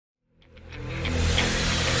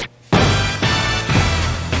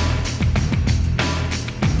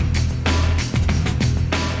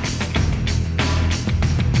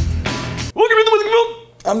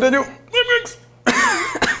Daniel. Thanks.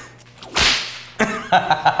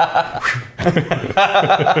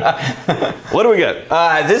 What do we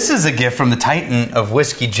got? This is a gift from the Titan of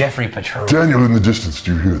whiskey, Jeffrey Petrone. Daniel, in the distance,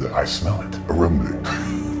 do you hear that? I smell it. A rumbling.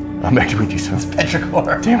 I'm back to read you some.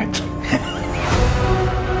 Petrichor. Damn it.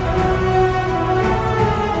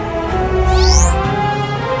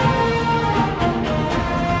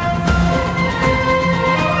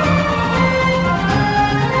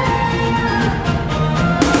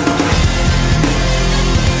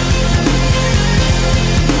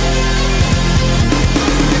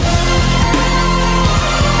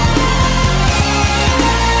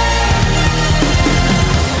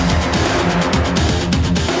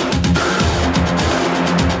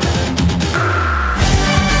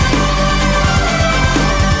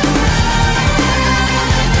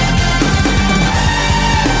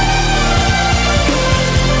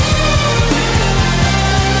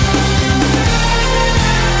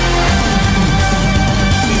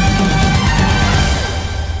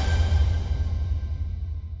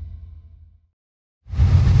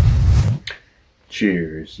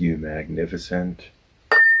 Cheers, you magnificent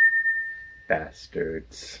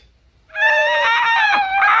bastards.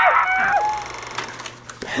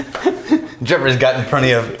 Jeffrey's gotten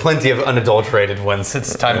plenty of unadulterated ones.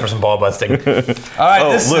 It's time for some ball busting. All right,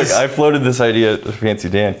 I floated this idea to Fancy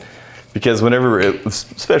Dan because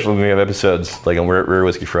especially when we have episodes like on Rare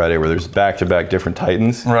Whiskey Friday where there's back-to-back different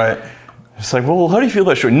Titans. Right. It's like, well, how do you feel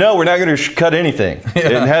about short? No, we're not going to cut anything.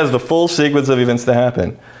 Yeah. It has the full sequence of events to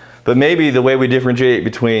happen. But maybe the way we differentiate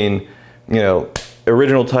between,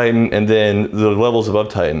 original Titan and then the levels above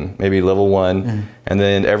Titan, maybe level 1, and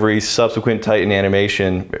then every subsequent Titan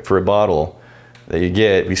animation for a bottle that you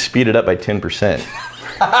get, we speed it up by 10%.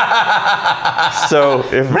 So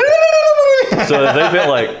if they've got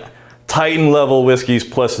like Titan level whiskeys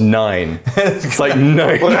plus 9. It's like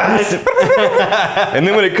 9. And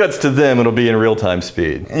then when it cuts to them, it'll be in real-time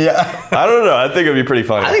speed. Yeah. I don't know. I think it'd be pretty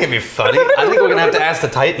funny. I think it'd be funny. I think we're going to have to ask the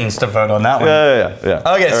Titans to vote on that one. Yeah.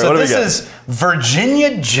 Okay, right, so this is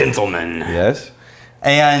Virginia Gentleman. Yes.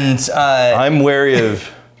 And I'm wary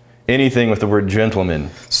of anything with the word gentleman.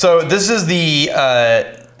 So this is the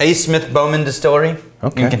A. Smith Bowman Distillery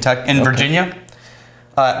in Kentucky, in Virginia.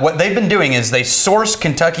 What they've been doing is they source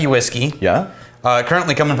Kentucky whiskey. Yeah.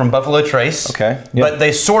 Currently coming from Buffalo Trace. Okay. Yeah. But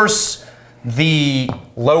they source the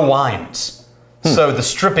low wines. So the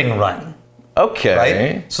stripping run. Okay.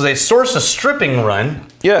 Right? So they source a stripping run.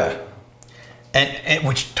 Yeah. And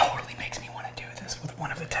which totally makes me want to do this with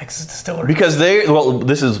one of the Texas distilleries. Because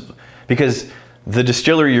because the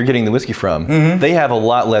distillery you're getting the whiskey from, they have a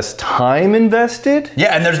lot less time invested.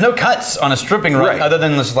 Yeah, and there's no cuts on a stripping run other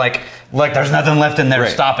than this like there's nothing left in there,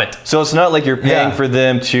 stop it. So it's not like you're paying for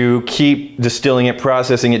them to keep distilling it,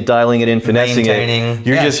 processing it, dialing it in, finessing it.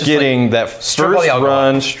 You're just getting like that first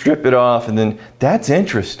run, strip it off, and then that's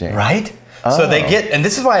interesting. Right? Oh. So they get, and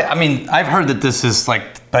this is why, I mean, I've heard that this is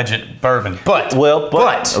like budget bourbon, but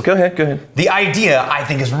oh, go ahead. The idea I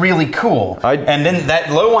think is really cool. And then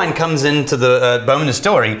that low wine comes into the Bowman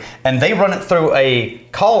Distillery, and they run it through a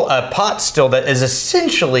pot still that is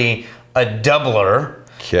essentially a doubler.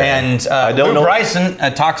 Okay. And Lou Bryson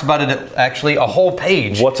talks about it actually a whole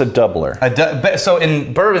page. What's a doubler? So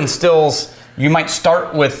in bourbon stills, you might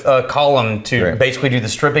start with a column to basically do the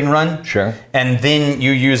stripping run. Sure. And then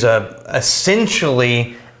you use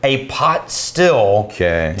essentially a pot still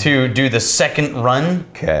to do the second run.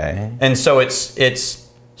 Okay. And so it's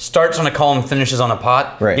starts on a column, finishes on a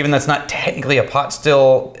pot. Right. Even though that's not technically a pot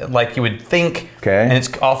still like you would think. Okay. And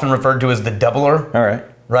it's often referred to as the doubler. All right.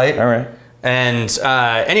 Right? All right. And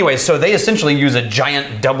anyway, so they essentially use a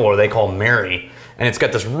giant doubler they call Mary. And it's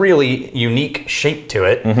got this really unique shape to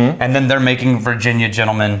it. And then they're making Virginia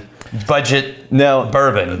Gentleman budget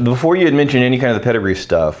bourbon. Before you had mentioned any kind of the pedigree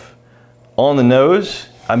stuff, on the nose,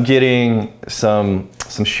 I'm getting some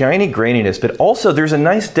shiny graininess, but also there's a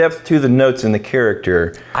nice depth to the notes in the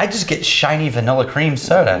character. I just get shiny vanilla cream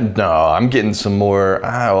soda. No, I'm getting some more.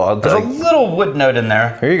 There's a little wood note in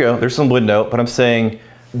there. Here you go. There's some wood note, but I'm saying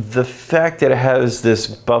the fact that it has this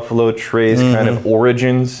Buffalo Trace kind of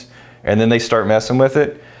origins, and then they start messing with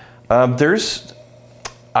it.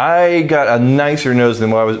 I got a nicer nose than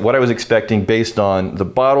what I was expecting based on the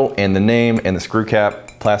bottle and the name and the screw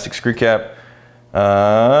cap, plastic screw cap.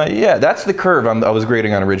 Yeah, that's the curve I was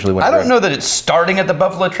grading on originally. I don't know that it's starting at the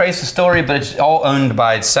Buffalo Trace Distillery, but it's all owned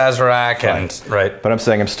by Sazerac and But I'm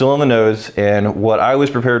saying I'm still on the nose, and what I was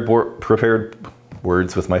prepared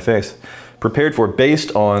words with my face. prepared for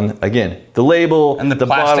based on, again, the label and the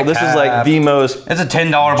bottle. This is like the most. It's a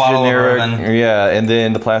 $10 bottle generic, of bourbon. Yeah, and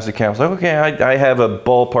then the plastic cap. Like, okay, I have a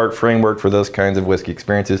ballpark framework for those kinds of whiskey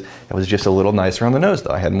experiences. It was just a little nicer on the nose,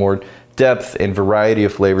 though. I had more depth and variety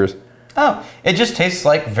of flavors. Oh, it just tastes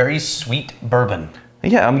like very sweet bourbon.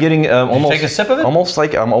 Yeah, I'm getting almost. Take a sip of it.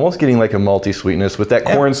 I'm almost getting like a malty sweetness with that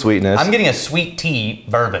corn sweetness. I'm getting a sweet tea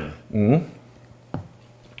bourbon. Mm-hmm.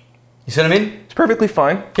 You see what I mean? It's perfectly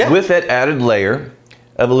fine. Yeah. With that added layer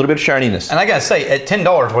of a little bit of shininess. And I gotta say, at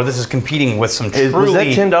 $10, where this is competing with some truly was that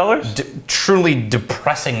 $10? Truly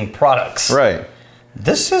depressing products. Right.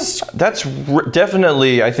 That's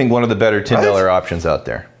definitely, I think, one of the better $10 options out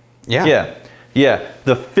there. Yeah. Yeah.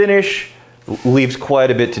 The finish leaves quite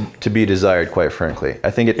a bit to be desired, quite frankly.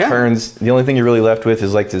 I think it turns, the only thing you're really left with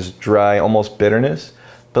is like this dry, almost bitterness.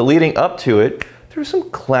 But leading up to it, there's some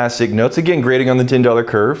classic notes. Again, grading on the $10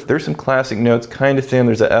 curve. There's some classic notes, kind of thin.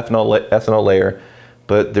 There's an ethanol layer.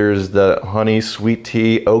 But there's the honey, sweet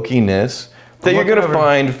tea, oakiness that you're going to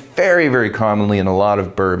find very, very commonly in a lot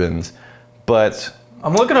of bourbons. But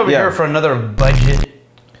I'm looking over here for another budget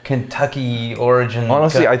Kentucky origin.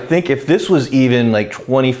 Honestly, I think if this was even like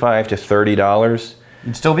 $25 to $30,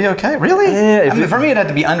 it'd still be okay. Really? Yeah, I mean, for me, it'd have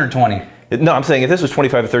to be under 20. No, I'm saying if this was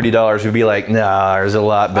 $25 to $30, we'd be like, nah, there's a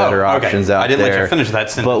lot better options out there. I didn't let you finish that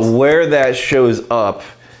sentence. But where that shows up,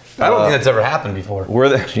 I don't think that's ever happened before.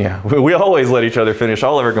 We always let each other finish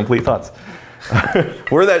all of our complete thoughts.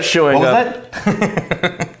 Where that's showing up. What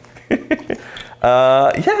was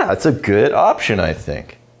that? Yeah, it's a good option, I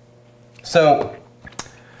think. So,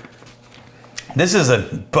 this is a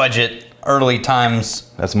budget, early times.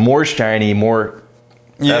 That's more shiny, more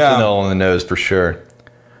ethanol on the nose for sure.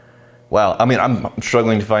 Wow, I mean, I'm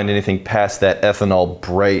struggling to find anything past that ethanol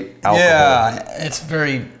bright alcohol. Yeah, it's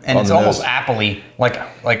very, and it's almost appley,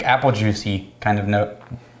 like apple juicy kind of note.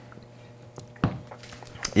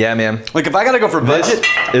 Yeah, man. Like if I gotta go for budget,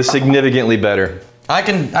 this is significantly better. I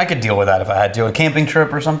could deal with that if I had to, a camping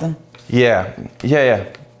trip or something. Yeah.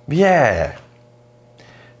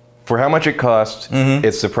 For how much it costs,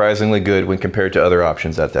 it's surprisingly good when compared to other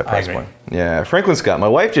options at that price point. Yeah, Franklin Scott. My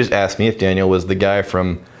wife just asked me if Daniel was the guy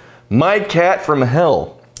from My Cat from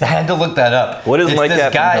Hell. I had to look that up. What is My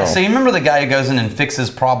Cat from Hell? So you remember the guy who goes in and fixes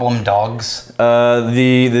problem dogs?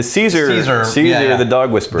 The Caesar, the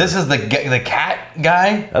dog whisperer. This is the cat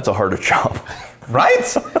guy. That's a harder job,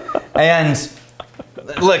 right? And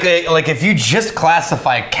look, like if you just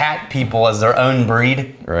classify cat people as their own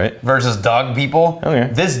breed, right, versus dog people,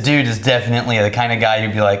 this dude is definitely the kind of guy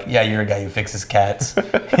who'd be like, yeah, you're a guy who fixes cats.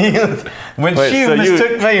 When she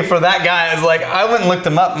mistook me for that guy, I was like, I went and looked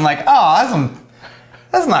him up. I'm like, oh,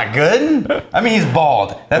 that's not good. I mean, he's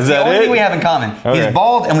bald. That's the only thing we have in common. Okay. He's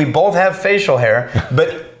bald, and we both have facial hair.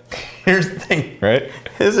 But here's the thing. Right?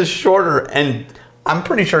 His is shorter, and I'm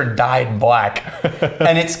pretty sure dyed black.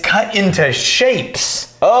 And it's cut into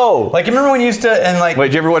shapes. Oh. Like, you remember when you used to, and like... Wait,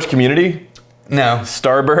 did you ever watch Community? No.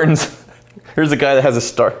 Starburns? Here's a guy that has a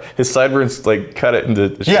star. His sideburns like cut it into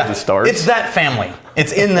the stars. It's that family.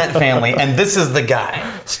 It's in that family, and this is the guy.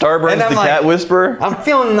 Starburns, the cat whisperer. I'm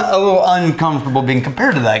feeling a little uncomfortable being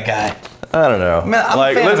compared to that guy. I don't know. Man,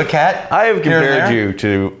 I'm a fan of a cat. I have compared you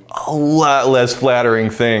to a lot less flattering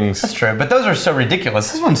things. That's true, but those are so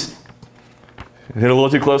ridiculous. This one's hit a little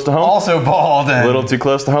too close to home. Also bald. A little too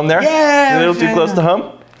close to home there. Yeah. A little too close to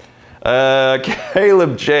home.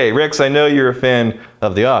 Caleb J. Rix, I know you're a fan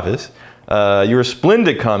of The Office. Your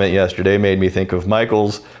Splenda comment yesterday made me think of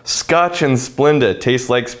Michael's Scotch and Splenda. Tastes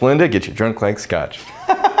like Splenda, get you drunk like Scotch.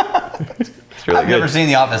 It's really I've never seen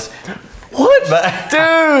The Office. What?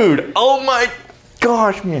 Dude! Oh my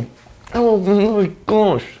gosh, man. Oh my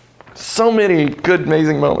gosh. So many good,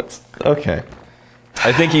 amazing moments. Okay.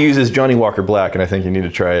 I think he uses Johnny Walker Black, and I think you need to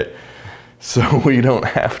try it so we don't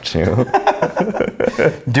have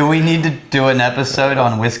to. Do we need to do an episode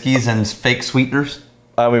on whiskeys and fake sweeteners?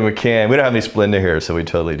 I mean, we can. We don't have any Splenda here, so we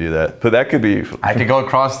totally do that. But that could be... I could go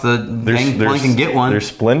across the gangplank and get one.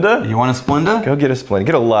 There's Splenda? You want a Splenda? Go get a Splenda.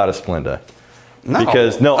 Get a lot of Splenda. No.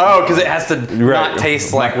 Because it has to not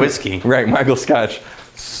taste like whiskey. Right, Michael Scotch.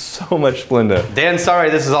 So much Splenda. Dan, sorry,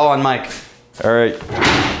 this is all on Mike. All right,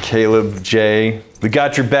 Caleb J. We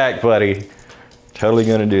got your back, buddy. Totally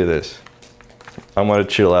gonna do this. I'm gonna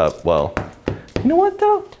chill out. Well, you know what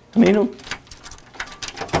though? I mean,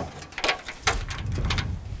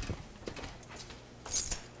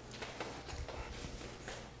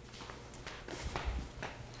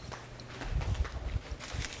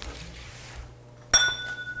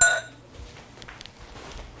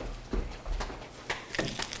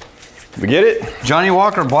 we get it? Johnny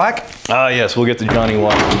Walker Black? Ah, yes, we'll get the Johnny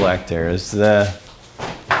Walker Black there.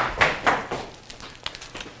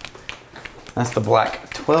 That's the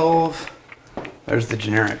black 12. There's the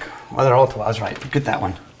generic. Well, they're all 12. I was right. Get that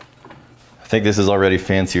one. I think this is already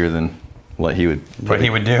fancier than what he would. What he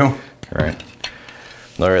would do. All right.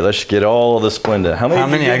 All right, let's get all of the Splenda. How many? How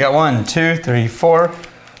many? I got 1, 2, 3, 4,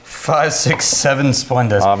 5, 6, 7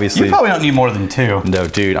 Splendas. Obviously. You probably don't need more than 2. No,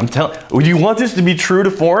 dude. I'm telling. Would you want this to be true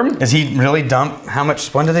to form? Does he really dump? How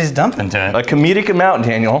much Splenda does he dump into it? A comedic amount,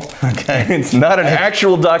 Daniel. Okay. It's not an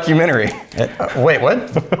actual documentary. Wait,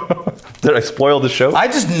 what? Did I spoil the show? I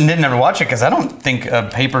just didn't ever watch it because I don't think a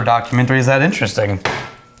paper documentary is that interesting.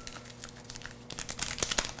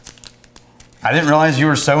 I didn't realize you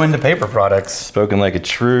were so into paper products. Spoken like a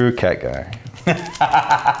true cat guy.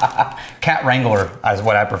 Cat Wrangler is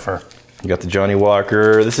what I prefer. You got the Johnny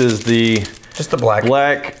Walker. This is the just the black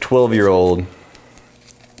 12-year-old.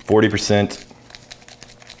 40%.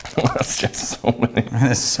 That's just so many.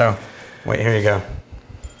 This is so. Wait, here you go.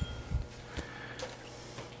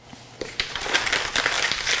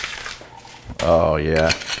 Oh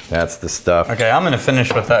yeah, that's the stuff. Okay, I'm gonna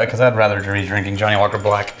finish with that because I'd rather be drinking Johnny Walker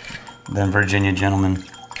Black than Virginia Gentleman.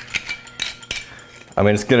 I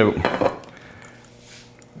mean, there's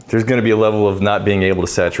gonna be a level of not being able to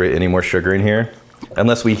saturate any more sugar in here.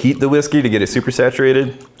 Unless we heat the whiskey to get it super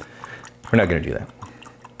saturated, we're not gonna do that.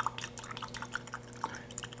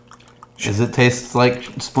 Does it taste like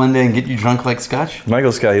Splenda and get you drunk like Scotch?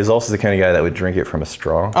 Michael Scott is also the kind of guy that would drink it from a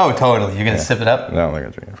straw. Oh, totally. You're gonna sip it up? No, I'm not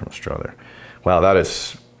gonna drink it from a straw there. Wow, that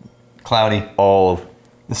is cloudy. All of.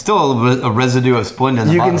 There's still a residue of Splenda in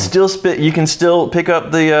the bottom. You can still pick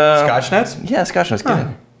up the Scotch notes? Yeah, Scotch notes.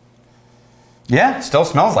 Good. Yeah, it still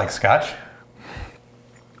smells like Scotch.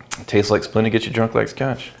 Tastes like Splenda, get you drunk like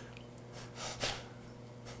Scotch.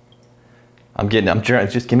 I'm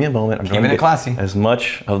just give me a moment. I'm trying to get classy. As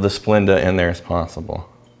much of the Splenda in there as possible.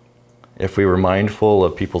 If we were mindful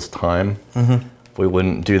of people's time, we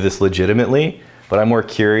wouldn't do this legitimately, but I'm more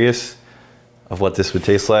curious of what this would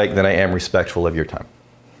taste like than I am respectful of your time.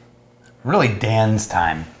 Really, Dan's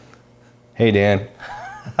time. Hey, Dan.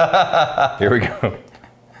 Here we go.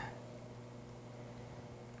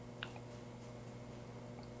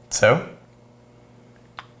 So?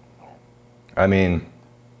 I mean...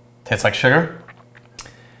 Tastes like sugar?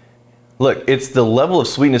 Look, it's the level of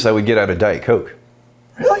sweetness I would get out of Diet Coke.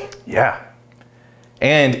 Really? Yeah.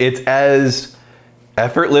 And it's as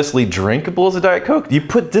effortlessly drinkable as a Diet Coke. You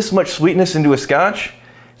put this much sweetness into a Scotch,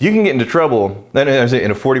 you can get into trouble. In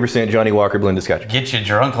a 40% Johnny Walker blended Scotch. Get you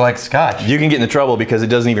drunk like Scotch. You can get into trouble because it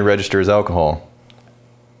doesn't even register as alcohol.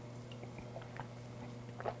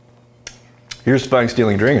 You're a spying,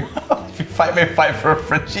 stealing drinker. Fight for a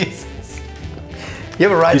Frenchies. You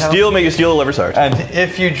have a right. You steal, may you steal, liver's heart. And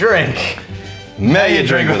if you drink, may you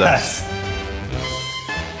drink with us.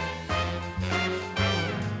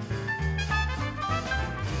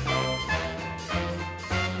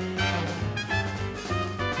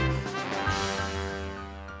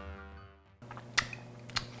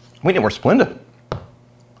 We need more Splenda.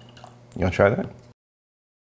 You want to try that?